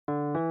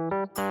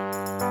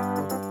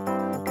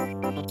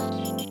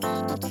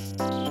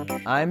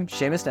I'm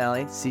Seamus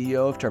Nally,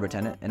 CEO of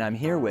TurboTenant, and I'm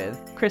here with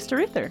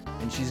Krista,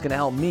 and she's going to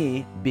help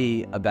me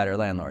be a better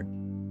landlord.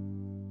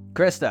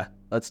 Krista,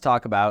 let's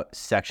talk about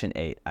Section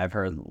 8. I've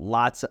heard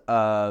lots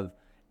of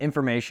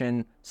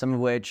information, some of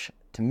which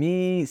to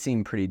me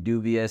seem pretty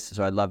dubious,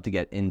 so I'd love to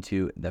get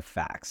into the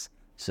facts.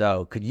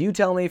 So could you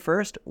tell me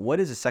first,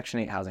 what is a Section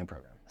 8 housing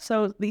program?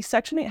 So the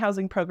Section 8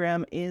 housing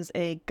program is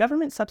a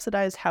government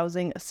subsidized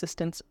housing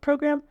assistance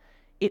program.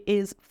 It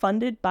is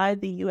funded by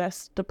the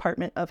U.S.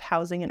 Department of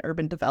Housing and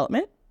Urban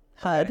Development,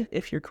 HUD,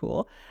 if you're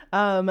cool.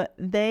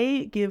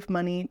 They give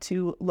money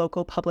to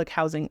local public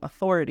housing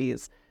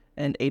authorities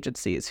and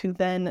agencies who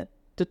then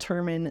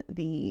determine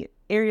the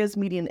area's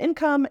median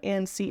income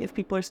and see if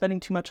people are spending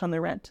too much on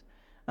their rent.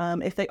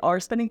 If they are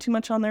spending too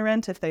much on their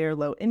rent, if they are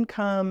low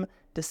income,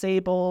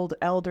 disabled,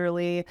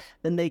 elderly,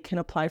 then they can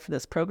apply for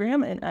this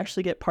program and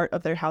actually get part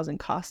of their housing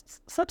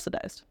costs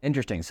subsidized.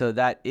 Interesting. So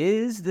that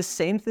is the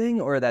same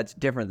thing, or that's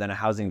different than a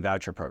housing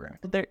voucher program?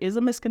 There is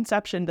a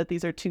misconception that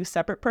these are two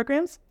separate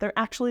programs. They're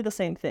actually the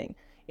same thing.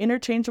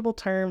 Interchangeable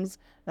terms.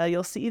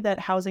 You'll see that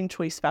Housing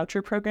Choice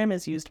Voucher Program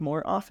is used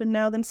more often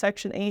now than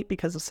Section 8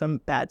 because of some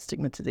bad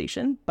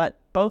stigmatization, but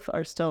both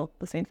are still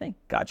the same thing.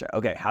 Gotcha.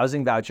 Okay.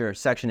 Housing voucher,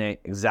 Section 8,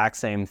 exact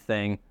same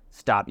thing.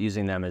 Stop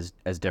using them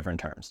as different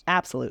terms.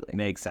 Absolutely.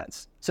 Makes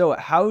sense. So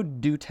how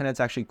do tenants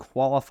actually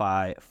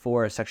qualify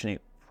for a Section 8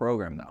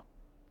 program, though?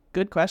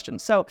 Good question.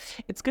 So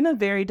it's going to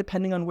vary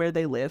depending on where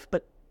they live,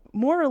 but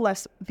more or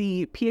less,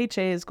 the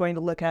PHA is going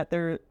to look at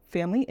their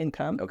family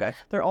income. Okay.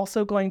 They're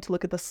also going to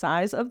look at the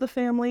size of the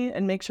family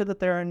and make sure that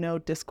there are no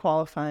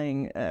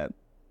disqualifying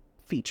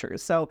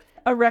features. So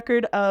a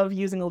record of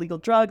using illegal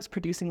drugs,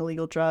 producing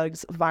illegal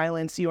drugs,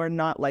 violence, you are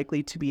not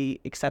likely to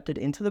be accepted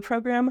into the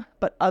program.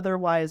 But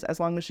otherwise, as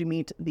long as you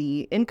meet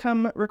the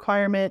income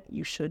requirement,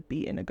 you should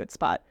be in a good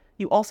spot.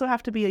 You also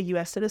have to be a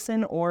U.S.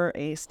 citizen or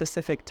a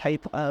specific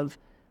type of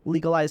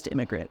legalized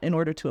immigrant in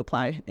order to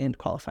apply and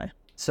qualify.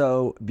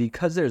 So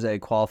because there's a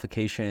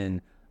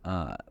qualification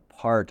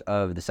part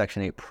of the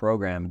Section 8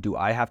 program, do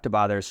I have to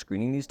bother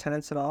screening these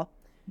tenants at all?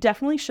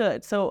 Definitely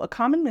should. So a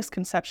common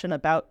misconception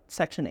about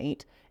Section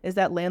 8 is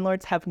that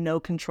landlords have no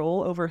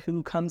control over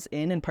who comes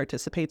in and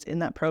participates in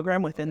that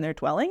program within their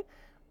dwelling.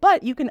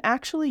 But you can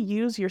actually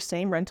use your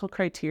same rental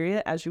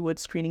criteria as you would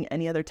screening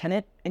any other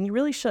tenant, and you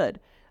really should.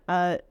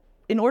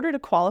 In order to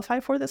qualify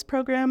for this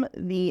program,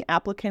 the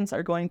applicants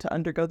are going to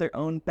undergo their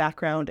own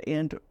background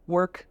and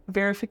work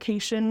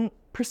verification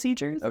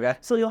procedures. Okay.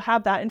 So you'll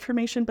have that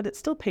information, but it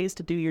still pays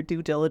to do your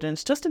due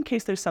diligence just in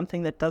case there's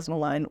something that doesn't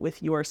align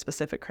with your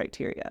specific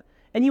criteria.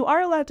 And you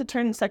are allowed to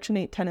turn Section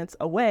 8 tenants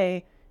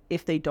away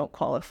if they don't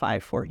qualify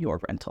for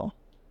your rental.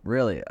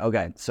 Really?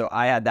 Okay. So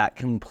I had that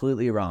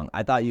completely wrong.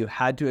 I thought you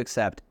had to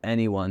accept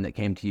anyone that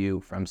came to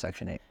you from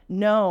Section 8.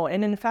 No.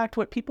 And in fact,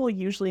 what people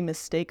usually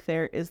mistake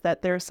there is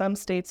that there are some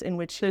states in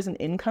which there's an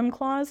income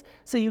clause.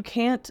 So you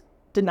can't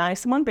deny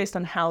someone based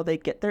on how they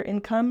get their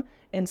income.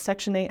 And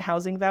Section 8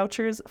 housing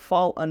vouchers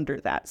fall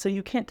under that. So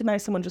you can't deny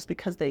someone just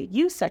because they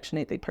use Section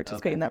 8, they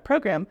participate in that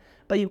program,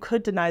 but you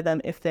could deny them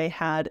if they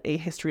had a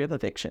history of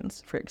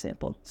evictions, for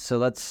example. So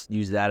let's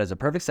use that as a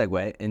perfect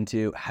segue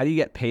into how do you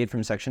get paid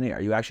from Section 8?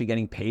 Are you actually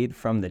getting paid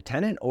from the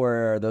tenant,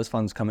 or are those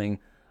funds coming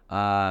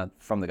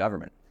from the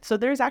government? So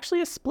there's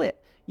actually a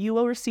split. You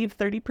will receive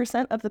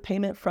 30% of the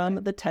payment from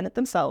the tenant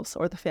themselves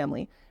or the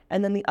family,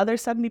 and then the other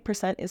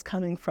 70% is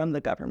coming from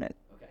the government.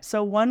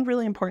 So one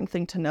really important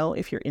thing to know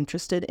if you're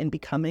interested in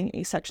becoming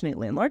a Section 8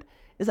 landlord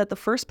is that the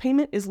first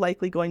payment is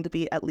likely going to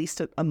be at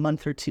least a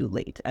month or two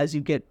late as you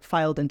get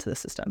filed into the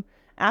system.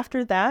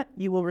 After that,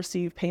 you will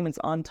receive payments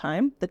on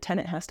time. The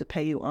tenant has to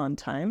pay you on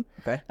time.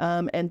 Okay.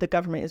 And the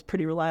government is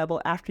pretty reliable.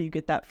 After you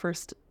get that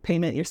first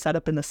payment, you're set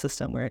up in the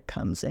system where it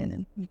comes in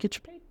and you get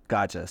your pay.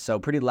 Gotcha. So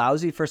pretty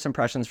lousy first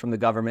impressions from the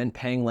government,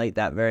 paying late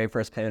that very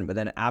first payment, but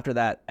then after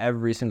that,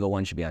 every single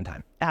one should be on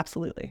time.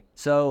 Absolutely.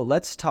 So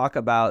let's talk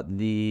about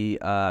the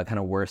kind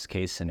of worst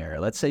case scenario.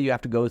 Let's say you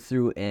have to go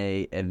through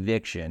a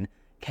eviction.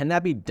 Can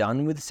that be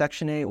done with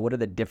Section 8? What are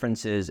the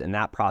differences in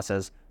that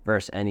process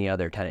versus any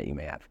other tenant you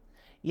may have?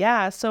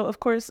 Yeah, so of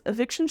course,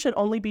 eviction should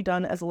only be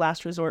done as a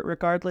last resort,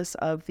 regardless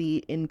of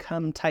the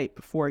income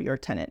type for your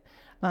tenant.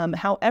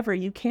 However,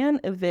 you can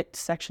evict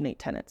Section 8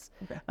 tenants.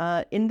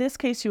 Okay. In this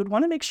case, you would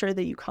want to make sure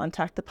that you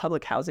contact the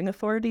public housing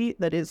authority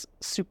that is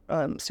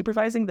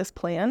supervising this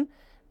plan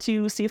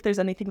to see if there's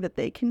anything that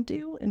they can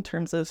do in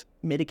terms of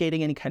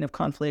mitigating any kind of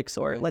conflicts,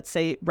 or let's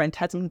say rent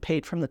hasn't been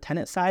paid from the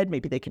tenant side,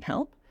 maybe they can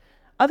help.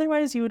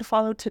 Otherwise, you would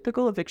follow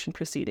typical eviction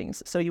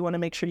proceedings. So you want to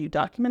make sure you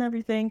document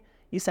everything,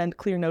 you send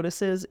clear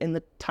notices in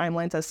the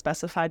timelines as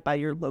specified by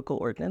your local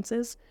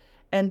ordinances,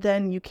 and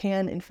then you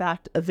can, in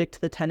fact,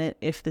 evict the tenant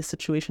if the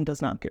situation does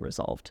not get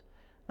resolved.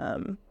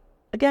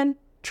 Again,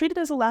 treat it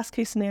as a last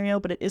case scenario,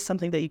 but it is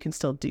something that you can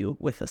still do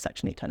with a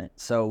Section 8 tenant.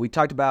 So we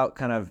talked about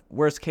kind of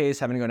worst case,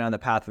 having to go down the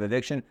path of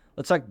eviction.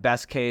 Let's talk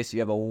best case. You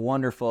have a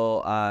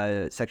wonderful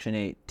Section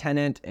 8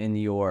 tenant in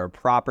your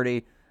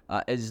property.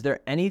 Is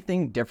there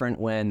anything different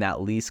when that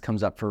lease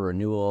comes up for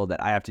renewal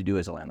that I have to do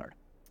as a landlord?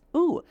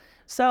 Ooh,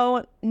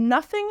 so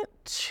nothing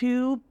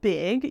too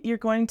big. You're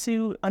going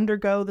to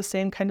undergo the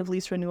same kind of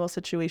lease renewal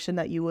situation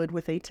that you would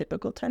with a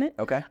typical tenant.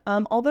 Okay.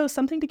 Although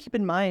something to keep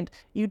in mind,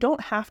 you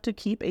don't have to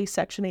keep a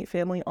Section 8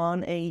 family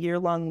on a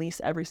year-long lease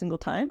every single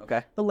time.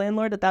 Okay. The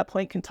landlord at that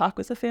point can talk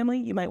with the family.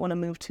 You might want to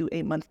move to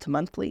a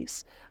month-to-month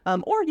lease.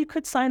 Or you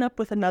could sign up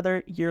with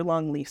another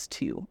year-long lease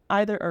too.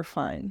 Either are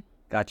fine.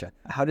 Gotcha.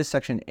 How does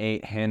Section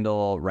 8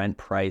 handle rent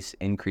price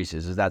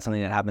increases? Is that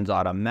something that happens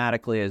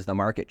automatically as the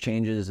market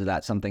changes? Is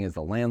that something as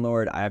the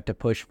landlord I have to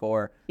push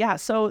for? Yeah,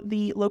 so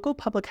the local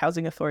public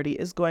housing authority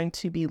is going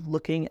to be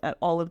looking at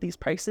all of these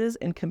prices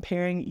and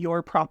comparing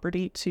your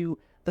property to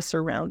the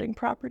surrounding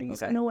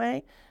properties in a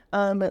way.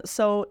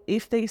 So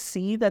if they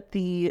see that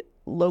the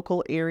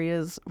local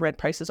area's rent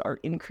prices are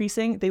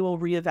increasing, they will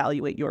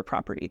reevaluate your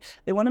property.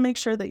 They want to make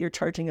sure that you're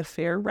charging a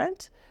fair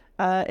rent.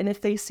 And if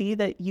they see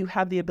that you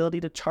have the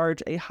ability to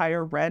charge a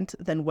higher rent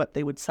than what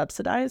they would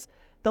subsidize,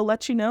 they'll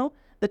let you know.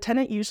 The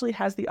tenant usually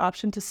has the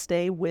option to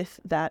stay with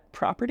that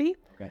property,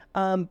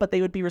 but they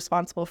would be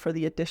responsible for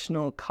the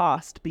additional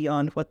cost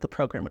beyond what the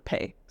program would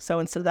pay. So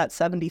instead of that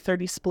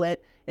 70-30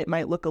 split, it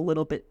might look a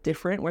little bit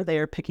different where they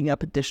are picking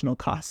up additional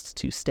costs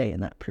to stay in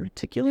that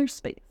particular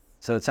space.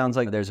 So it sounds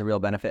like there's a real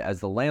benefit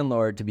as the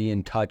landlord to be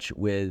in touch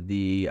with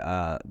the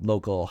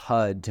local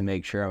HUD to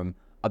make sure I'm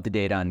up to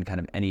date on kind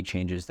of any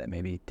changes that may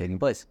be taking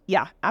place.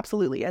 Yeah,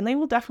 absolutely. And they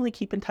will definitely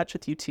keep in touch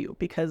with you too,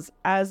 because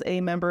as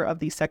a member of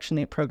the Section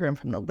 8 program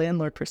from the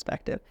landlord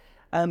perspective,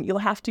 you'll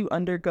have to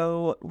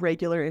undergo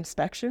regular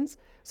inspections.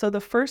 So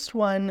the first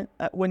one,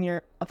 when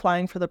you're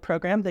applying for the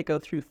program, they go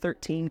through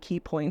 13 key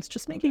points,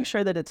 just making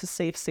sure that it's a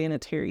safe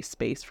sanitary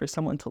space for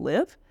someone to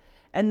live.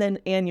 And then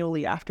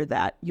annually after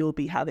that, you'll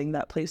be having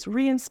that place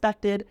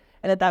re-inspected.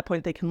 And at that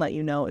point, they can let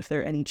you know if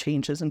there are any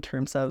changes in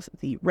terms of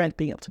the rent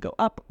being able to go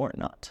up or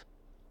not.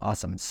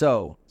 Awesome.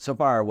 So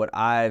far, what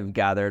I've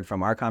gathered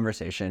from our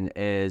conversation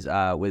is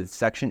with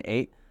Section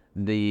 8,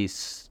 the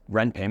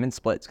rent payment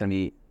split is going to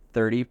be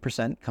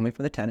 30% coming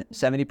from the tenant,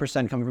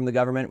 70% coming from the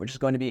government, which is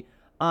going to be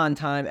on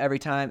time every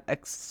time,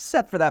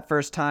 except for that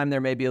first time.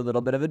 There may be a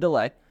little bit of a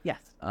delay. Yes.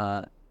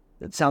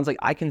 It sounds like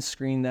I can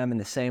screen them in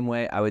the same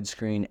way I would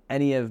screen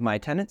any of my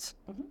tenants.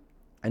 Mm-hmm.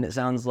 And it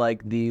sounds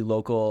like the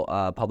local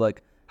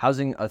public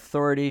housing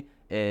authority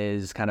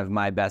is kind of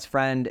my best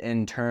friend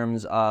in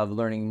terms of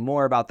learning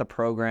more about the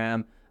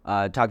program,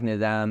 talking to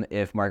them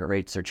if market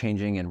rates are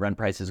changing and rent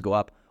prices go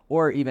up,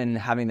 or even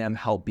having them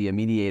help be a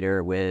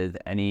mediator with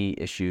any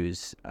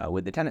issues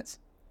with the tenants.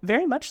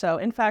 Very much so.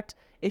 In fact,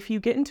 if you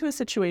get into a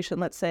situation,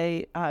 let's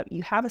say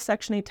you have a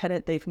Section 8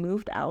 tenant, they've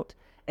moved out,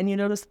 and you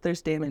notice that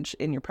there's damage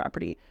in your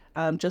property,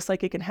 just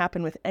like it can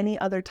happen with any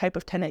other type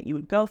of tenant you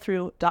would go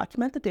through,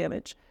 document the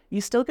damage. You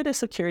still get a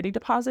security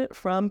deposit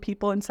from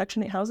people in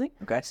Section 8 housing.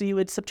 Okay. So you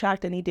would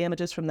subtract any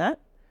damages from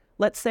that.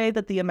 Let's say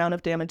that the amount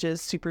of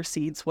damages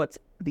supersedes what's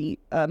the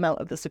amount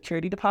of the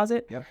security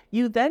deposit. Yep.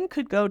 You then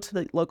could go to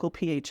the local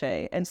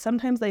PHA, and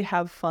sometimes they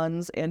have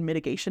funds and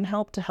mitigation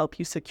help to help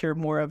you secure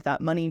more of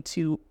that money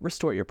to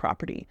restore your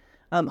property.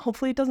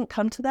 Hopefully it doesn't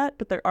come to that,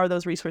 but there are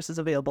those resources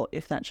available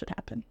if that should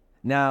happen.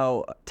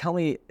 Now, tell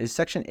me, is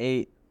Section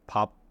 8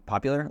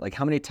 popular? Like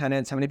how many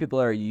tenants, how many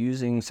people are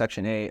using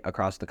Section 8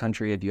 across the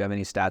country? Do you have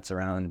any stats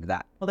around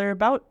that? Well, there are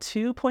about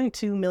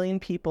 2.2 million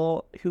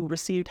people who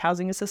received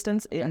housing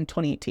assistance in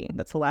 2018.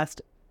 That's the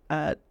last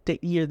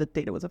year that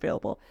data was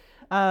available.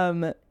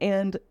 And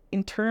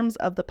in terms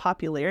of the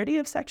popularity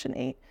of Section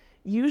 8,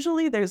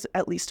 usually there's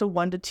at least a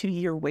 1 to 2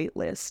 year wait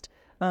list.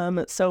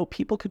 So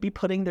people could be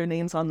putting their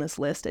names on this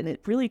list, and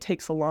it really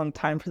takes a long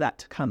time for that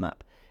to come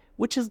up,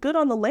 which is good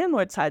on the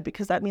landlord side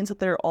because that means that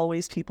there are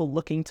always people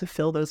looking to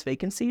fill those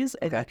vacancies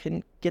and you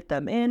can get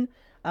them in.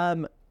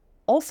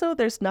 Also,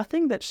 there's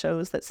nothing that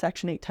shows that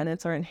Section 8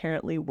 tenants are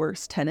inherently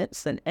worse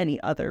tenants than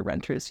any other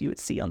renters you would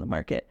see on the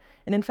market.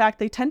 And in fact,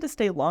 they tend to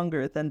stay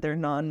longer than their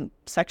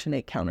non-Section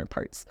 8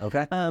 counterparts.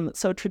 Okay.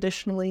 So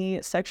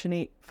traditionally, Section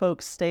 8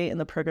 folks stay in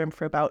the program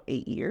for about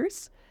 8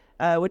 years,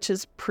 which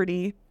is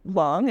pretty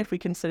long if we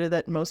consider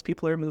that most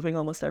people are moving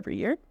almost every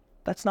year.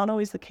 That's not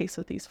always the case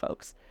with these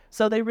folks.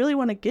 So they really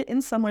want to get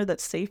in somewhere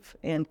that's safe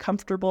and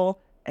comfortable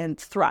and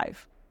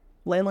thrive.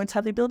 Landlords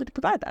have the ability to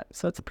provide that.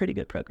 So it's a pretty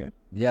good program.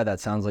 Yeah,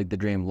 that sounds like the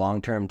dream.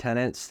 Long-term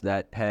tenants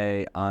that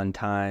pay on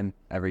time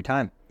every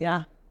time.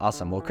 Yeah.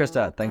 Awesome. Well,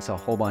 Krista, thanks a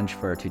whole bunch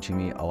for teaching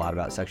me a lot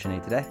about Section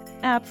 8 today.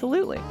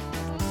 Absolutely.